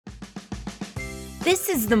This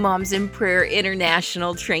is the Moms in Prayer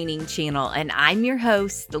International Training Channel, and I'm your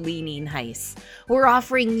host, Leaning Heiss. We're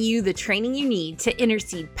offering you the training you need to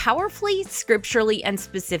intercede powerfully, scripturally, and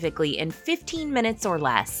specifically in 15 minutes or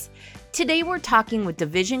less. Today, we're talking with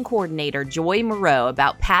Division Coordinator Joy Moreau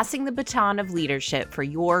about passing the baton of leadership for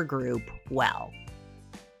your group well.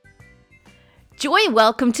 Joy,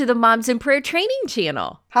 welcome to the Moms in Prayer Training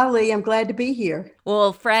Channel. Hi, Lee. I'm glad to be here.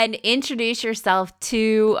 Well, friend, introduce yourself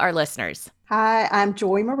to our listeners. Hi, I'm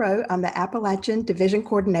Joy Moreau. I'm the Appalachian Division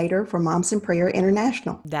Coordinator for Moms in Prayer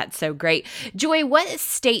International. That's so great. Joy, what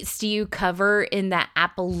states do you cover in the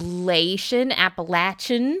Appalachian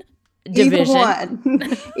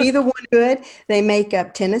division? Either one good. They make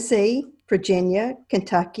up Tennessee, Virginia,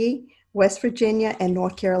 Kentucky, West Virginia, and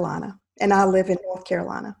North Carolina. And I live in North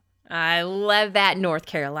Carolina. I love that, North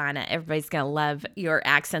Carolina. Everybody's going to love your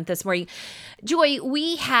accent this morning. Joy,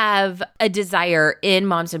 we have a desire in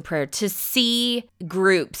Moms in Prayer to see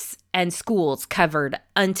groups and schools covered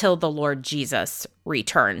until the Lord Jesus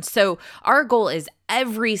returns. So our goal is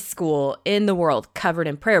every school in the world covered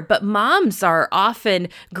in prayer, but moms are often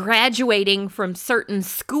graduating from certain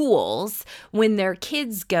schools when their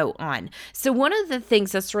kids go on. So one of the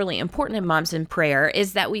things that's really important in Moms in Prayer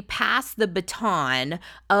is that we pass the baton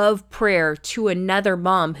of prayer to another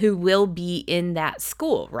mom who will be in that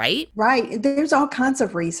school, right? Right. There's all kinds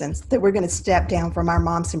of reasons that we're going to step down from our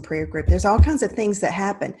Moms in Prayer group. There's all kinds of things that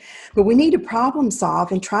happen, but we need to problem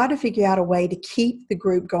solve and try to figure out a way to keep the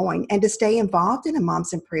group going and to stay involved in a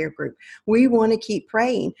Moms in Prayer group. We want to keep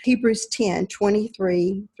praying. Hebrews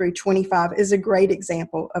 10:23 through 25 is a great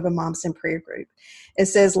example of a Moms in Prayer group. It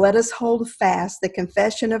says, "Let us hold fast the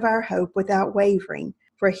confession of our hope without wavering,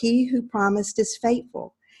 for he who promised is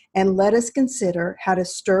faithful. And let us consider how to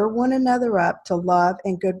stir one another up to love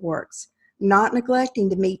and good works, not neglecting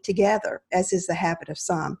to meet together, as is the habit of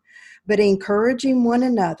some, but encouraging one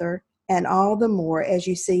another, and all the more as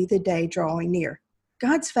you see the day drawing near."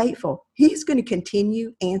 God's faithful. He's going to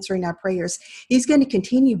continue answering our prayers. He's going to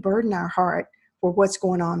continue burden our heart for what's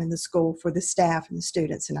going on in the school, for the staff and the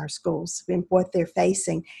students in our schools and what they're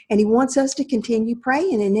facing. And he wants us to continue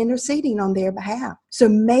praying and interceding on their behalf. So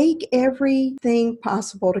make everything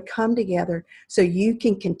possible to come together so you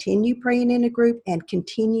can continue praying in a group and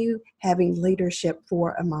continue having leadership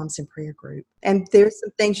for a Moms in Prayer group. And there's some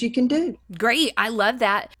things you can do. Great. I love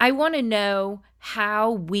that. I want to know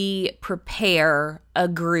how we prepare a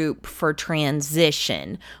group for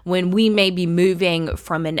transition when we may be moving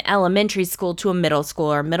from an elementary school to a middle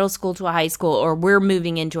school or middle school to a high school, or we're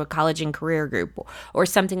moving into a college and career group or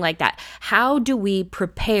something like that. How do we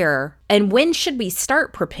prepare, and when should we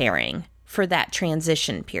start preparing for that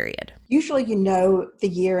transition period? Usually you know the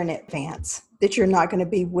year in advance that you're not going to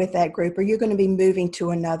be with that group, or you're going to be moving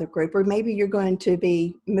to another group, or maybe you're going to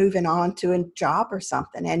be moving on to a job or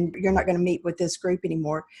something, and you're not going to meet with this group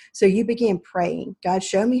anymore. So you begin praying, God,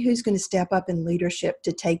 show me who's going to step up in leadership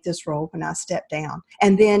to take this role when I step down.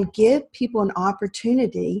 And then give people an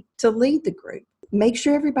opportunity to lead the group. Make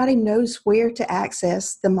sure everybody knows where to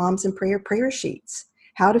access the Moms in Prayer prayer sheets,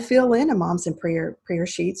 how to fill in a Moms in Prayer prayer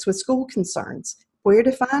sheets with school concerns, where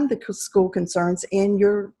to find the school concerns in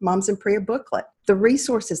your Moms in Prayer booklet, the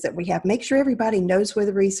resources that we have. Make sure everybody knows where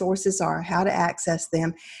the resources are, how to access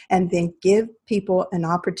them, and then give people an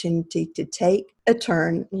opportunity to take a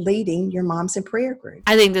turn leading your Moms in Prayer group.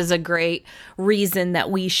 I think there's a great reason that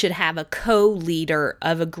we should have a co-leader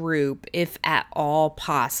of a group if at all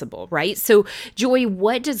possible, right? So, Joy,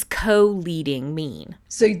 what does co-leading mean?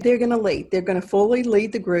 So they're going to lead. They're going to fully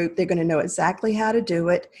lead the group. They're going to know exactly how to do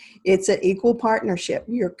it. It's an equal partnership.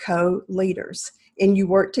 You're co-leaders, and you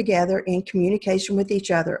work together in communication with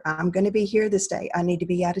each other. I'm going to be here this day. I need to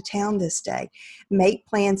be out of town this day. Make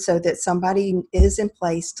plans so that somebody is in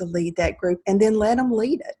place to lead that group, and then let them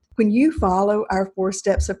lead it. When you follow our 4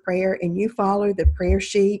 steps of prayer and you follow the prayer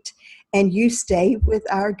sheet and you stay with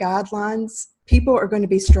our guidelines, people are going to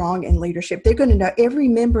be strong in leadership. They're going to know every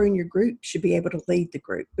member in your group should be able to lead the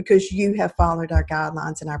group because you have followed our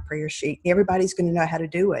guidelines and our prayer sheet. Everybody's going to know how to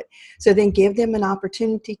do it. So then give them an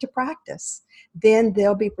opportunity to practice. Then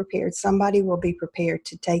they'll be prepared. Somebody will be prepared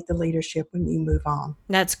to take the leadership when you move on.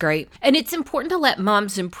 That's great. And it's important to let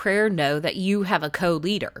Moms in Prayer know that you have a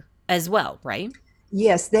co-leader as well, right?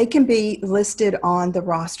 Yes, they can be listed on the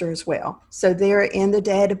roster as well. So they're in the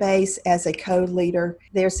database as a co-leader.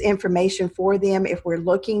 There's information for them. If we're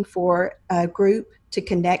looking for a group to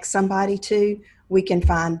connect somebody to, we can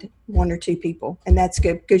find 1 or 2 people. And that's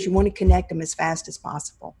good because you want to connect them as fast as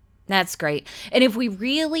possible. That's great. And if we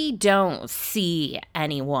really don't see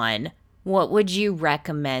anyone What would you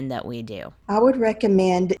recommend that we do? I would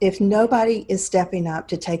recommend, if nobody is stepping up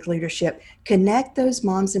to take leadership, connect those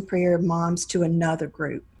Moms in Prayer moms to another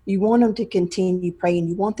group. You want them to continue praying.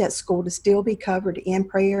 You want that school to still be covered in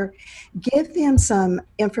prayer. Give them some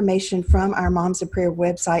information from our Moms in Prayer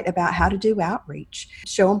website about how to do outreach.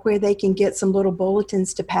 Show them where they can get some little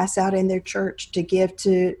bulletins to pass out in their church to give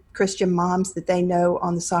to Christian moms that they know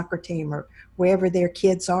on the soccer team or wherever their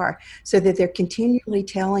kids are, so that they're continually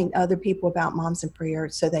telling other people about Moms in Prayer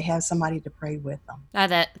so they have somebody to pray with them.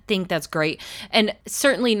 I think that's great. And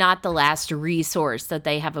certainly not the last resource that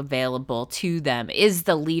they have available to them is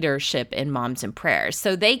the leadership in Moms in Prayer.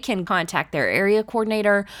 So they can contact their area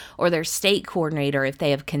coordinator or their state coordinator if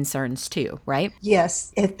they have concerns too, right?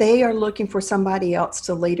 Yes, if they are looking for somebody else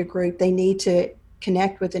to lead a group, they need to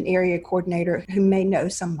connect with an area coordinator who may know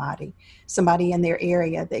somebody in their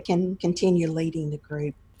area that can continue leading the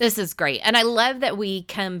group. This is great. And I love that we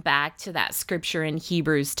come back to that scripture in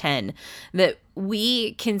Hebrews 10, that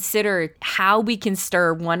we consider how we can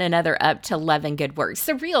stir one another up to love and good works.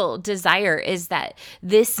 The real desire is that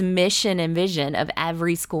this mission and vision of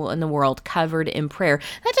every school in the world covered in prayer,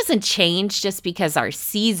 that doesn't change just because our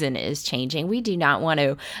season is changing. We do not want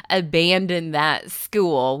to abandon that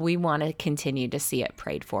school. We want to continue to see it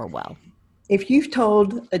prayed for well. If you've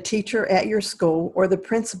told a teacher at your school or the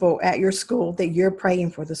principal at your school that you're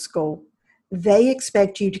praying for the school, they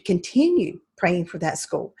expect you to continue praying for that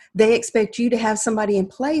school. They expect you to have somebody in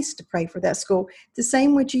place to pray for that school. The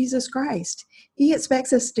same with Jesus Christ. He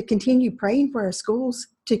expects us to continue praying for our schools,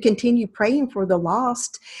 to continue praying for the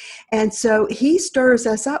lost. And so he stirs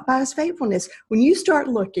us up by his faithfulness. When you start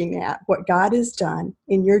looking at what God has done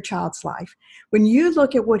in your child's life, when you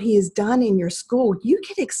look at what he has done in your school, you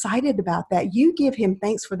get excited about that. You give him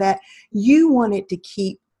thanks for that. You want it to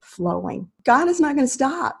keep flowing. God is not going to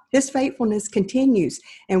stop. His faithfulness continues,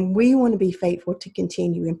 and we want to be faithful to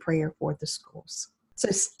continue in prayer for the schools. So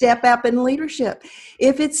step up in leadership.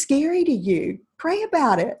 If it's scary to you, pray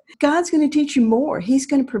about it. God's going to teach you more. He's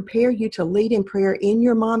going to prepare you to lead in prayer in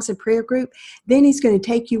your Moms in Prayer group. Then he's going to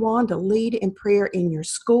take you on to lead in prayer in your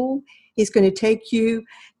school. He's going to take you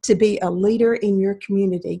to be a leader in your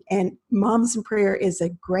community. And Moms in Prayer is a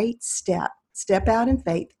great step. Step out in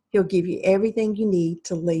faith. He'll give you everything you need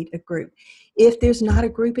to lead a group. If there's not a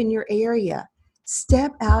group in your area,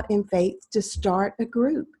 step out in faith to start a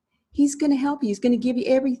group. He's going to help you. He's going to give you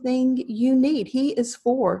everything you need. He is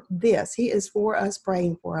for this. He is for us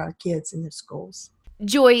praying for our kids in the schools.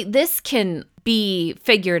 Joy, this can be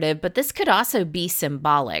figurative, but this could also be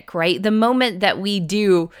symbolic, right? The moment that we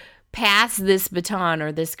do pass this baton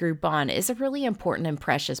or this group on is a really important and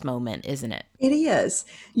precious moment, isn't it? It is.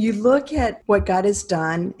 You look at what God has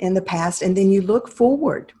done in the past, and then you look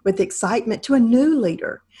forward with excitement to a new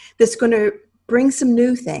leader that's going to bring some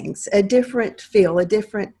new things, a different feel, a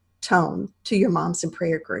different tone to your Moms in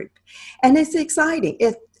Prayer group. And it's exciting.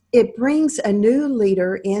 It brings a new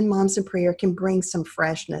leader in Moms in Prayer, can bring some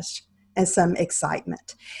freshness and some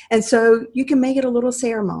excitement. And so you can make it a little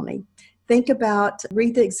ceremony.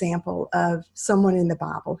 Read the example of someone in the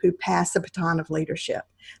Bible who passed the baton of leadership.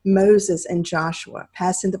 Moses and Joshua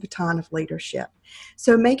passing the baton of leadership.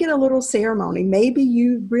 So make it a little ceremony. Maybe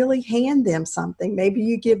you really hand them something. Maybe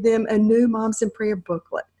you give them a new Moms in Prayer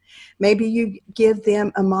booklet. Maybe you give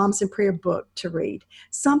them a Moms in Prayer book to read.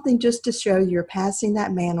 Something just to show you're passing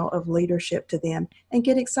that mantle of leadership to them, and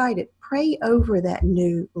get excited. Pray over that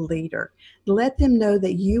new leader. Let them know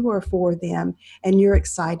that you are for them and you're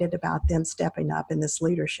excited about them stepping up in this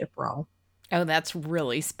leadership role. Oh, that's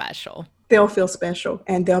really special. They'll feel special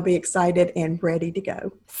and they'll be excited and ready to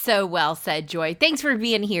go. So well said, Joy. Thanks for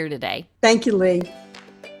being here today. Thank you, Lee.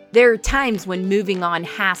 There are times when moving on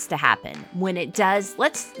has to happen. When it does,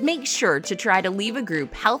 let's make sure to try to leave a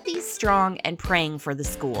group healthy, strong, and praying for the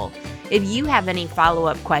school. If you have any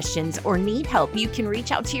follow-up questions or need help, you can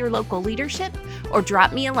reach out to your local leadership or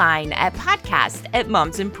drop me a line at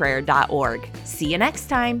podcast@momsinprayer.org. See you next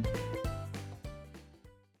time.